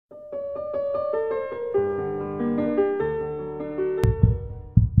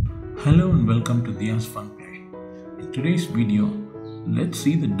Hello and welcome to Diya's Funplay. In today's video, let's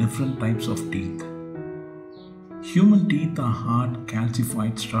see the different types of teeth. Human teeth are hard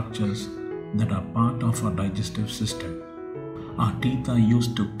calcified structures that are part of our digestive system. Our teeth are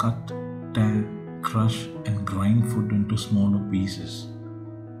used to cut, tear, crush and grind food into smaller pieces.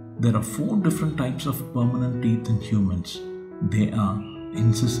 There are 4 different types of permanent teeth in humans. They are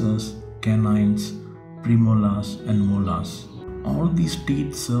incisors, canines, premolars and molars. All these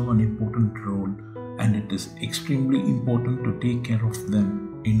teeth serve an important role, and it is extremely important to take care of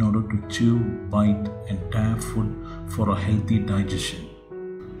them in order to chew, bite and tear food for a healthy digestion.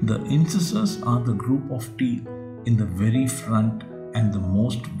 The incisors are the group of teeth in the very front and the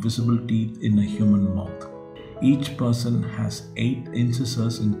most visible teeth in a human mouth. Each person has 8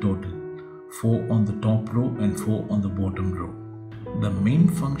 incisors in total, 4 on the top row and 4 on the bottom row. The main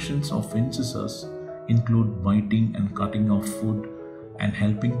functions of incisors include biting and cutting of food and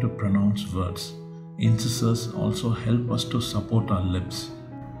helping to pronounce words. Incisors also help us to support our lips.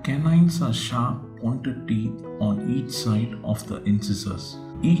 Canines are sharp, pointed teeth on each side of the incisors.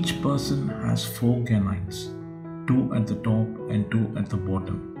 Each person has 4 canines, 2 at the top and 2 at the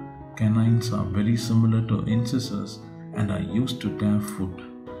bottom. Canines are very similar to incisors and are used to tear food.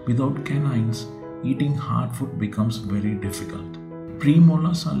 Without canines, eating hard food becomes very difficult.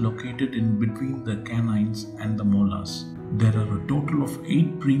 Premolars are located in between the canines and the molars. There are a total of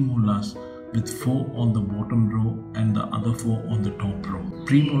 8 premolars with 4 on the bottom row and the other 4 on the top row.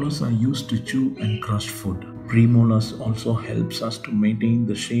 Premolars are used to chew and crush food. Premolars also helps us to maintain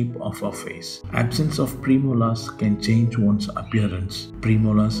the shape of our face. Absence of premolars can change one's appearance.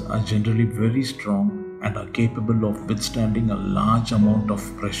 Premolars are generally very strong and are capable of withstanding a large amount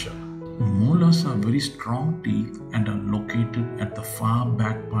of pressure. Molars are very strong teeth and are located at the far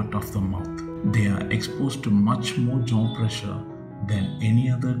back part of the mouth. They are exposed to much more jaw pressure than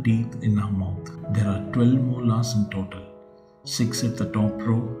any other teeth in our mouth. There are 12 molars in total, 6 at the top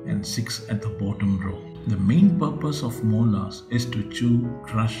row and 6 at the bottom row. The main purpose of molars is to chew,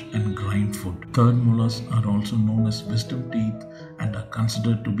 crush and grind food. Third molars are also known as wisdom teeth and are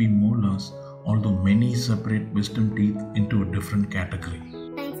considered to be molars, although many separate wisdom teeth into a different category.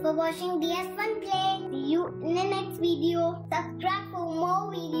 For watching Diya's Funplay. See you in the next video. Subscribe for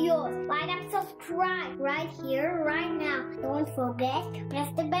more videos. Why not subscribe right here, right now? Don't forget,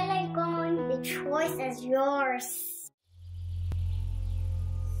 press the bell icon. The choice is yours.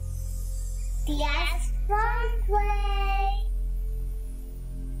 Diya's Funplay.